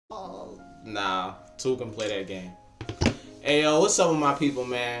Oh, nah, two can play that game. Hey yo, what's up with my people,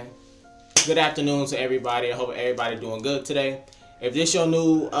 man? Good afternoon to everybody. I hope everybody doing good today. If this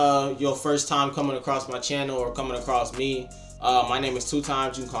your first time coming across my channel or coming across me, my name is Two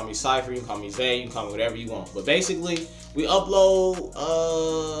Times. You can call me Cypher, you can call me Zay, you can call me whatever you want. But basically, we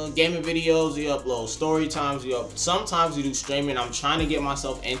upload gaming videos, we upload story times, sometimes we do streaming. I'm trying to get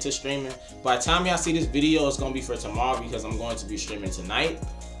myself into streaming. By the time y'all see this video, it's gonna be for tomorrow because I'm going to be streaming tonight.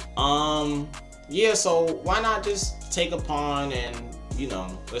 Yeah, so why not just take upon and, you know,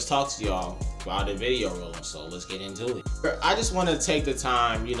 let's talk to y'all while the video rolling. So let's get into it. I just want to take the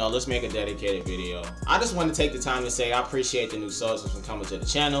time, you know, let's make a dedicated video. I just want to take the time to say I appreciate the new subs from coming to the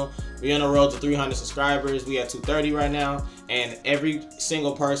channel. We're on the road to 300 subscribers. We at 230 right now, and every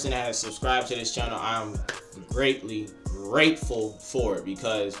single person that has subscribed to this channel, I'm greatly grateful for it,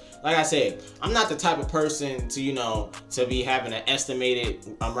 because like I said, I'm not the type of person to, you know, to be having an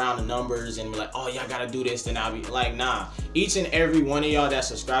estimated around the numbers and be like, oh, y'all gotta do this, then I'll be like, nah. Each and every one of y'all that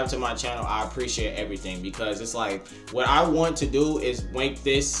subscribe to my channel, I appreciate everything, because it's like what I want to do is make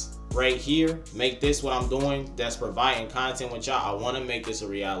this right here, make this what I'm doing, that's providing content with y'all. I want to make this a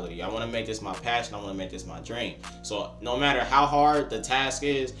reality. I want to make this my passion. I want to make this my dream. So no matter how hard the task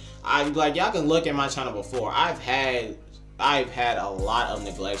is, y'all can look at my channel before. I've had a lot of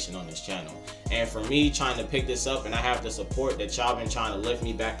neglection on this channel, and for me trying to pick this up and I have the support that y'all been trying to lift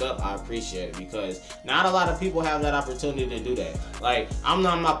me back up, I appreciate it, because not a lot of people have that opportunity to do that. Like I'm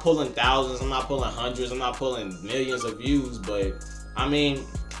not pulling thousands, I'm not pulling hundreds, I'm not pulling millions of views, but I mean,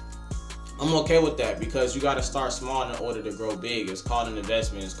 I'm okay with that, because you got to start small in order to grow big. It's called an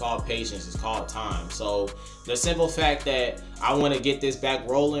investment, it's called patience, it's called time. So the simple fact that I want to get this back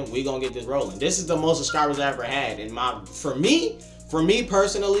rolling, we gonna get this rolling. This is the most subscribers I ever had, and for me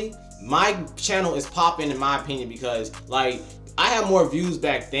personally, my channel is popping in my opinion, because like I have more views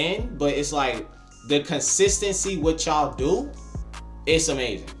back then, but it's like the consistency what y'all do, it's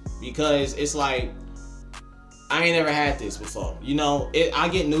amazing, because it's like I ain't never had this before. You know, I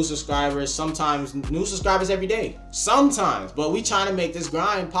get new subscribers, sometimes new subscribers every day, sometimes, but we trying to make this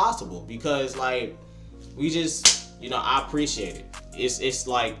grind possible, because like we just, you know, I appreciate it. It's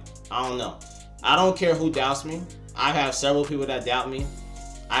like, I don't know. I don't care who doubts me. I have several people that doubt me.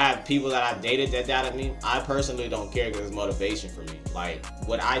 I have people that I've dated that doubted me. I personally don't care, because it's motivation for me. Like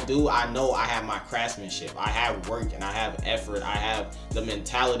what I do, I know I have my craftsmanship. I have work and I have effort. I have the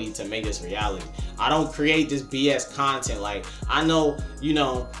mentality to make this reality. I don't create this BS content. Like I know, you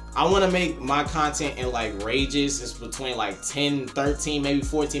know, I want to make my content in like rages. It's between like 10, 13, maybe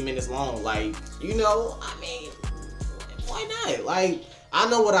 14 minutes long. Like, you know, I mean, why not? Like I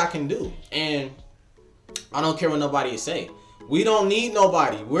know what I can do, and I don't care what nobody say. We don't need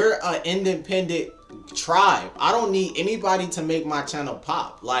nobody. We're an independent tribe. I don't need anybody to make my channel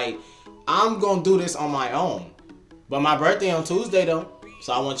pop. Like, I'm gonna do this on my own. But my birthday on Tuesday though,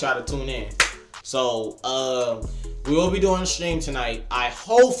 so I want y'all to tune in. So we will be doing a stream tonight.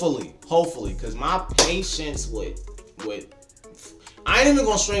 Hopefully, because my patience with I ain't even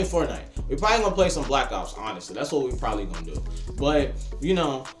gonna stream Fortnite. We're probably gonna play some Black Ops, honestly. That's what we're probably gonna do. But you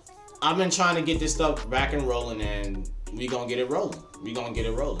know, I've been trying to get this stuff back and rolling, and we gonna get it rolling. We gonna get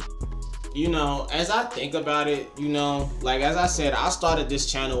it rolling. You know, as I think about it, you know, like as I said, I started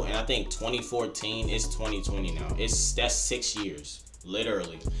this channel in I think 2014. It's 2020 now. That's 6 years,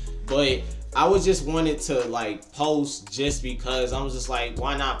 literally. But I was just wanted to like post just because I was just like,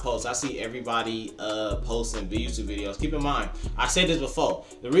 why not post? I see everybody posting YouTube videos. Keep in mind, I said this before.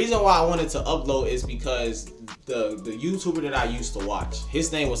 The reason why I wanted to upload is because the YouTuber that I used to watch,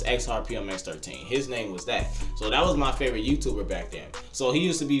 his name was XRPMX13. His name was that. So that was my favorite YouTuber back then. So he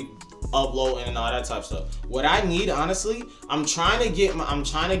used to be uploading and all that type of stuff. What I need, honestly, I'm trying to get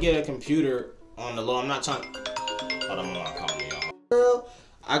a computer on the low. I'm not trying. Hold on, my mom calling me, y'all.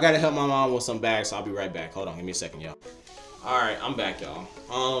 I gotta help my mom with some bags, so I'll be right back. Hold on, give me a second, y'all. All right, I'm back, y'all.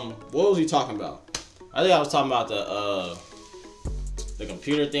 What was he talking about? I think I was talking about the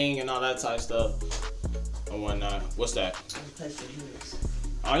computer thing and all that type of stuff and whatnot. What's that?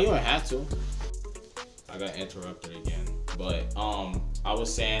 Oh, you don't have to. I got interrupted again, but I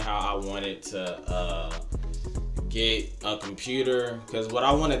was saying how I wanted to get a computer, because what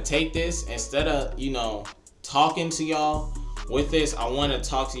I want to take this, instead of, you know, talking to y'all with this, I want to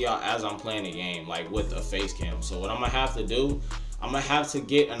talk to y'all as I'm playing the game, like with a face cam. So what I'm gonna have to do, I'm gonna have to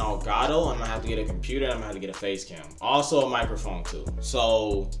get an Elgato, I'm gonna have to get a computer, and I'm gonna have to get a face cam, also a microphone too.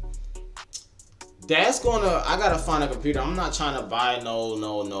 So that's gonna, I gotta find a computer. I'm not trying to buy no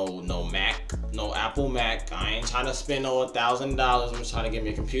Mac, no Apple Mac. I ain't trying to spend no $1,000. I'm just trying to get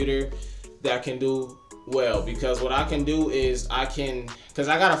me a computer that can do well, because what I can do is because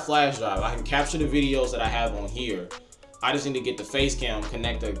I got a flash drive, I can capture the videos that I have on here. I just need to get the face cam,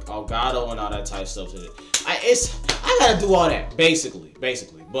 connect the Elgato and all that type of stuff to it. I gotta do all that, basically.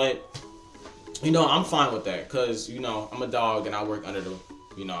 But, you know, I'm fine with that, because, you know, I'm a dog and I work under the,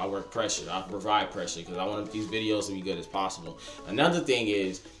 you know, I work pressure. I provide pressure because I want these videos to be good as possible. Another thing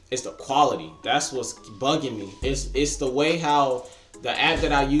is, it's the quality. That's what's bugging me. It's the way how the app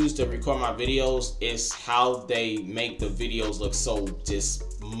that I use to record my videos is how they make the videos look so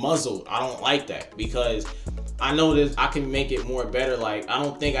just muzzled. I don't like that, because I know that I can make it more better. Like, I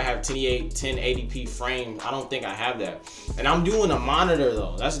don't think I have 1080p frame. I don't think I have that. And I'm doing a monitor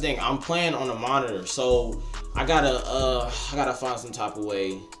though. That's the thing. I'm playing on a monitor. So I gotta find some type of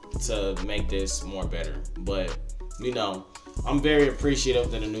way to make this more better. But, you know, I'm very appreciative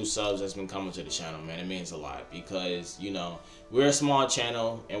of the new subs that's been coming to the channel, man. It means a lot, because, you know, we're a small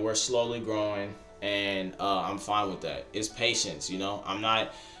channel and we're slowly growing, and I'm fine with that. It's patience, you know. I'm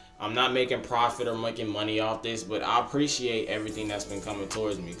not making profit or making money off this, but I appreciate everything that's been coming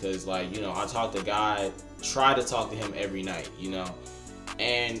towards me, because, like, you know, I talk to God, try to talk to him every night, you know,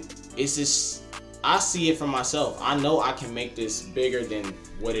 and it's just, I see it for myself. I know I can make this bigger than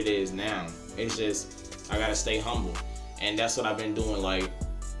what it is now. It's just, I gotta stay humble. And that's what I've been doing. Like,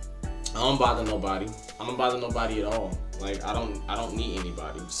 I don't bother nobody. I don't bother nobody at all. Like, I don't need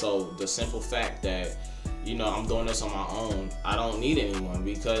anybody. So the simple fact that, you know, I'm doing this on my own, I don't need anyone,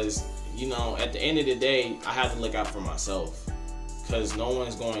 because, you know, at the end of the day, I have to look out for myself, because no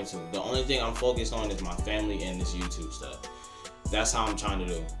one's going to. The only thing I'm focused on is my family and this YouTube stuff. That's how I'm trying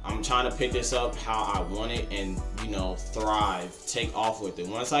to do. I'm trying to pick this up how I want it, and, you know, thrive, take off with it.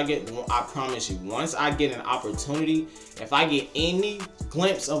 I promise you, once I get an opportunity, if I get any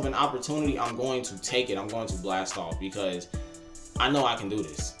glimpse of an opportunity, I'm going to take it. I'm going to blast off, because I know I can do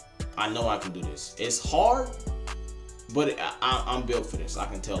this. I know I can do this. It's hard, but I'm built for this. I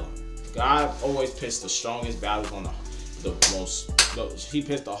can tell them. God always picks the strongest battles on he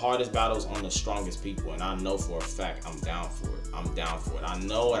picks the hardest battles on the strongest people, and I know for a fact I'm down for it. I'm down for it. I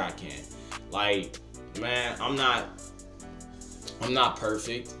know what I can. Like, man, I'm not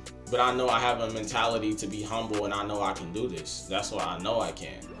perfect, but I know I have a mentality to be humble, and I know I can do this. That's what I know I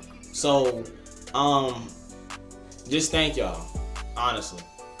can. So, just thank y'all. Honestly,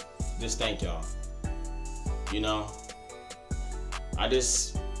 just thank y'all. You know,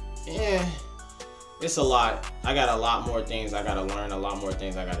 it's a lot. I got a lot more things I gotta learn, a lot more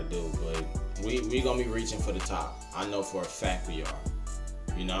things I gotta do, but we gonna be reaching for the top. I know for a fact we are.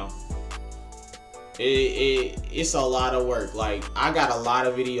 You know, it's a lot of work. Like, I got a lot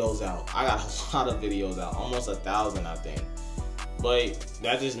of videos out. Almost 1,000, I think. But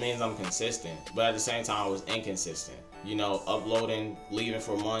that just means I'm consistent. But at the same time, I was inconsistent. You know, uploading, leaving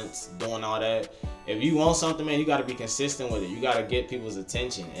for months, doing all that. If you want something, man, you gotta be consistent with it. You gotta get people's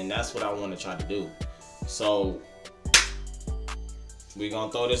attention, and that's what I want to try to do. So we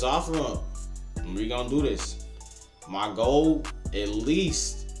gonna throw this offer up. We gonna do this. My goal, at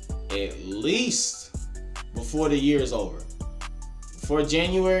least before the year is over, before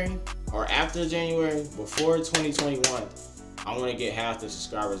January or after January, before 2021, I want to get half the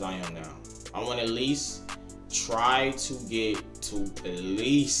subscribers I am now. I want to at least try to get to at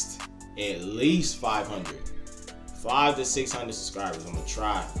least 500, 500 to 600 subscribers. I'm gonna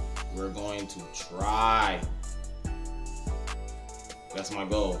try. We're going to try. That's my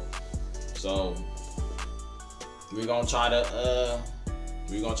goal. So we're gonna try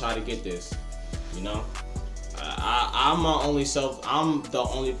to get this. You know, I'm the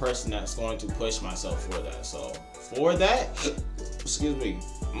only person that's going to push myself for that. So for that, excuse me,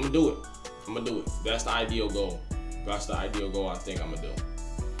 I'm gonna do it. That's the ideal goal. That's the ideal goal I think I'm gonna do.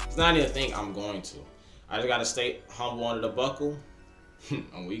 It's not even a thing I'm going to. I just gotta stay humble under the buckle,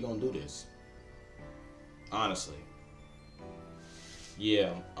 and we gonna do this. Honestly.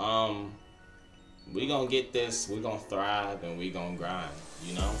 Yeah. We gonna get this. We gonna thrive, and we gonna grind.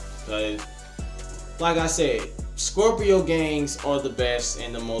 You know, because like I said, Scorpio gangs are the best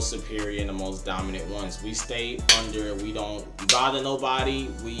and the most superior and the most dominant ones. We stay under. We don't bother nobody.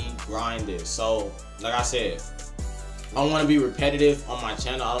 We grind it. So, like I said, I don't want to be repetitive on my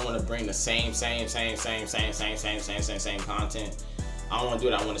channel. I don't want to bring the same content. I don't want to do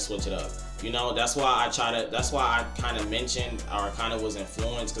that. I want to switch it up. You know, that's why I kind of mentioned, or kind of was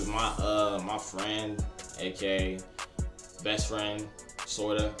influenced, because my friend, aka best friend,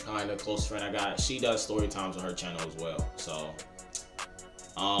 sorta, kinda close friend I got, she does story times on her channel as well. So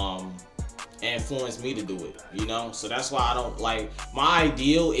influenced me to do it, you know. So that's why I don't my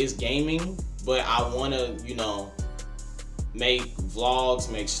ideal is gaming, but I wanna, you know, make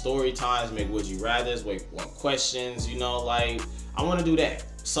vlogs, make story times, make would you rathers, make questions, you know, like I want to do that.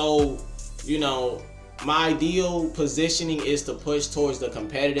 So, you know, my ideal positioning is to push towards the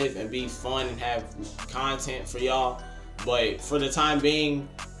competitive and be fun and have content for y'all. But for the time being,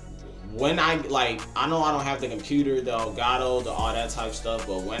 when I know I don't have the computer, the Elgato, all that type stuff,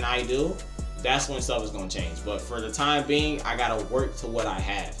 but when I do, that's when stuff is gonna change. But for the time being, I gotta work to what I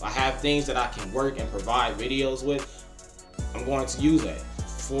have. I have things that I can work and provide videos with. I'm going to use that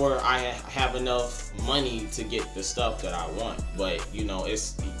before I have enough money to get the stuff that I want. But you know,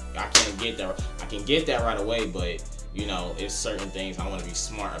 I can't get there. I can get that right away, but you know, it's certain things I want to be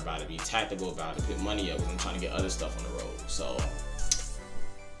smart about it, be tactical about it, put money up, because I'm trying to get other stuff on the road. So,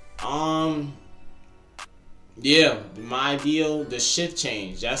 yeah, my ideal, the shift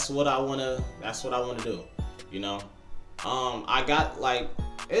change. That's what I wanna do. You know, I got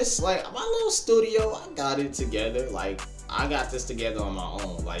it's like my little studio. I got it together. Like I got this together on my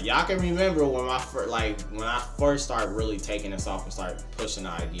own. Like y'all can remember when I first started really taking this off and started pushing the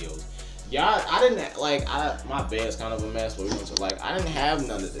ideals. Yeah, I didn't my bed's kind of a mess, but I didn't have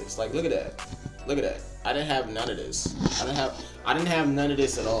none of this. Like look at that. Look at that. I didn't have none of this. I didn't have none of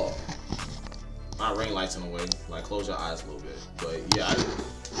this at all. My ring light's in the way. Like close your eyes a little bit. But yeah,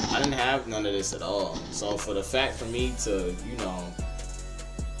 I didn't have none of this at all. So for the fact for me to, you know,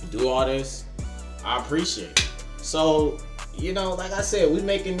 do all this, I appreciate it. So, you know, like I said, we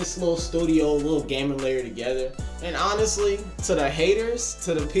making this little studio, little gaming layer together. And honestly, to the haters,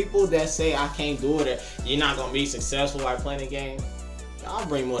 to the people that say I can't do it, or you're not gonna be successful while playing a game, y'all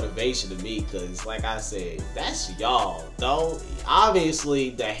bring motivation to me, because like I said, that's y'all, though. Obviously,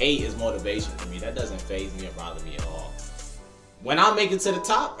 the hate is motivation for me. That doesn't faze me or bother me at all. When I make it to the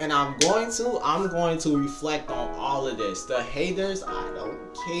top, and I'm going to reflect on all of this. The haters, I don't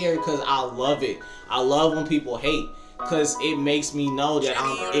care, because I love it. I love when people hate, because it makes me know that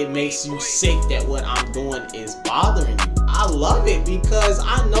it makes you sick that what I'm doing is bothering you. I love it, because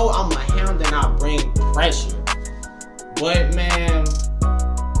I know I'm a hound and I bring pressure. But man,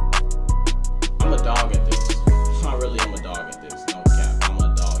 I'm a dog at this. I really am a dog at this. No cap, I'm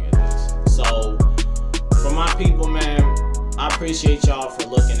a dog at this. So, for my people, man, I appreciate y'all for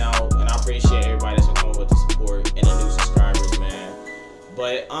looking out, and I appreciate everybody that's been coming with the support and the new subscribers, man.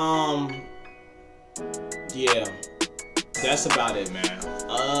 But yeah, that's about it, man.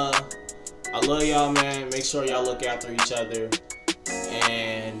 I love y'all, man. Make sure y'all look after each other,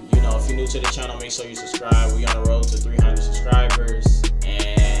 and you know, if you're new to the channel, make sure you subscribe. We on the road to 300 subscribers,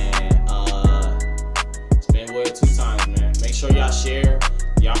 and it's been way 2 times, man. Make sure y'all share,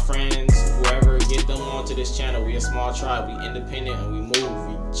 y'all friends, whoever, get them onto this channel. We a small tribe, we independent, and we move.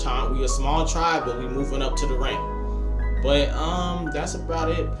 We a small tribe, but we moving up to the rank. But that's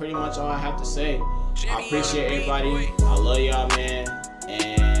about it. Pretty much all I have to say. I appreciate everybody. I love y'all, man.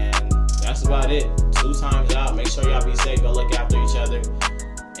 And that's about it. 2 times out. Make sure y'all be safe. Go look after each other.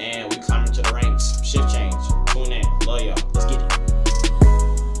 And